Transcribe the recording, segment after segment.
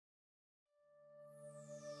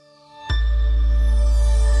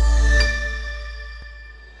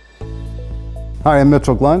Hi, I'm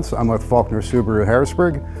Mitchell Gluntz. I'm with Faulkner Subaru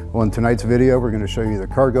Harrisburg. On tonight's video, we're going to show you the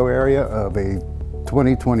cargo area of a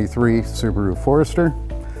 2023 Subaru Forester.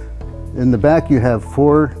 In the back, you have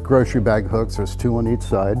 4 grocery bag hooks. There's 2 on each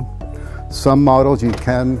side. Some models, you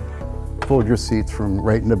can fold your seats from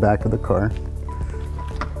right in the back of the car.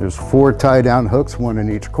 There's 4 tie-down hooks, 1 in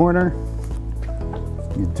each corner.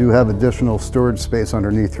 You do have additional storage space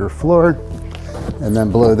underneath your floor. And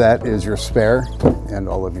then below that is your spare and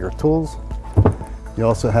all of your tools. You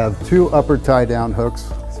also have 2 upper tie-down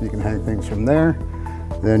hooks, so you can hang things from there.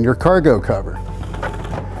 Then your cargo cover.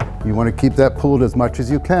 You want to keep that pulled as much as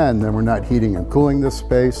you can, then we're not heating and cooling this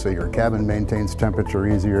space, so your cabin maintains temperature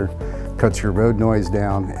easier, cuts your road noise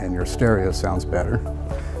down, and your stereo sounds better.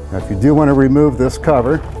 Now, if you do want to remove this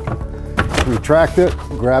cover, retract it,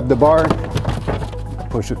 grab the bar,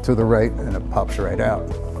 push it to the right, and it pops right out.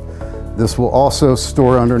 This will also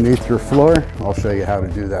store underneath your floor. I'll show you how to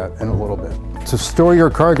do that in a little bit. To store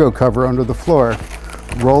your cargo cover under the floor,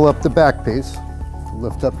 roll up the back piece,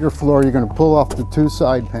 lift up your floor. You're going to pull off the 2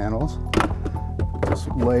 side panels. Just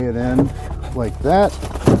lay it in like that.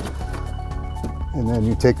 And then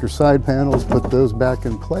you take your side panels, put those back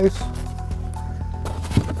in place.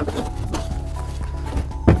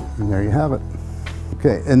 And there you have it.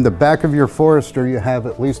 Okay, in the back of your Forester, you have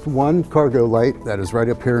at least 1 cargo light that is right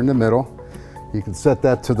up here in the middle. You can set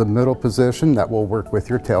that to the middle position. That will work with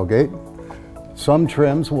your tailgate. Some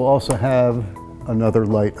trims will also have another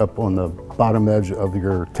light up on the bottom edge of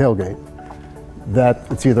your tailgate. That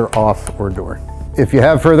it's either off or door. If you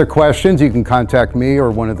have further questions, you can contact me or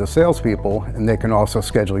one of the salespeople, and they can also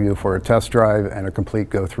schedule you for a test drive and a complete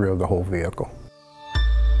go-through of the whole vehicle.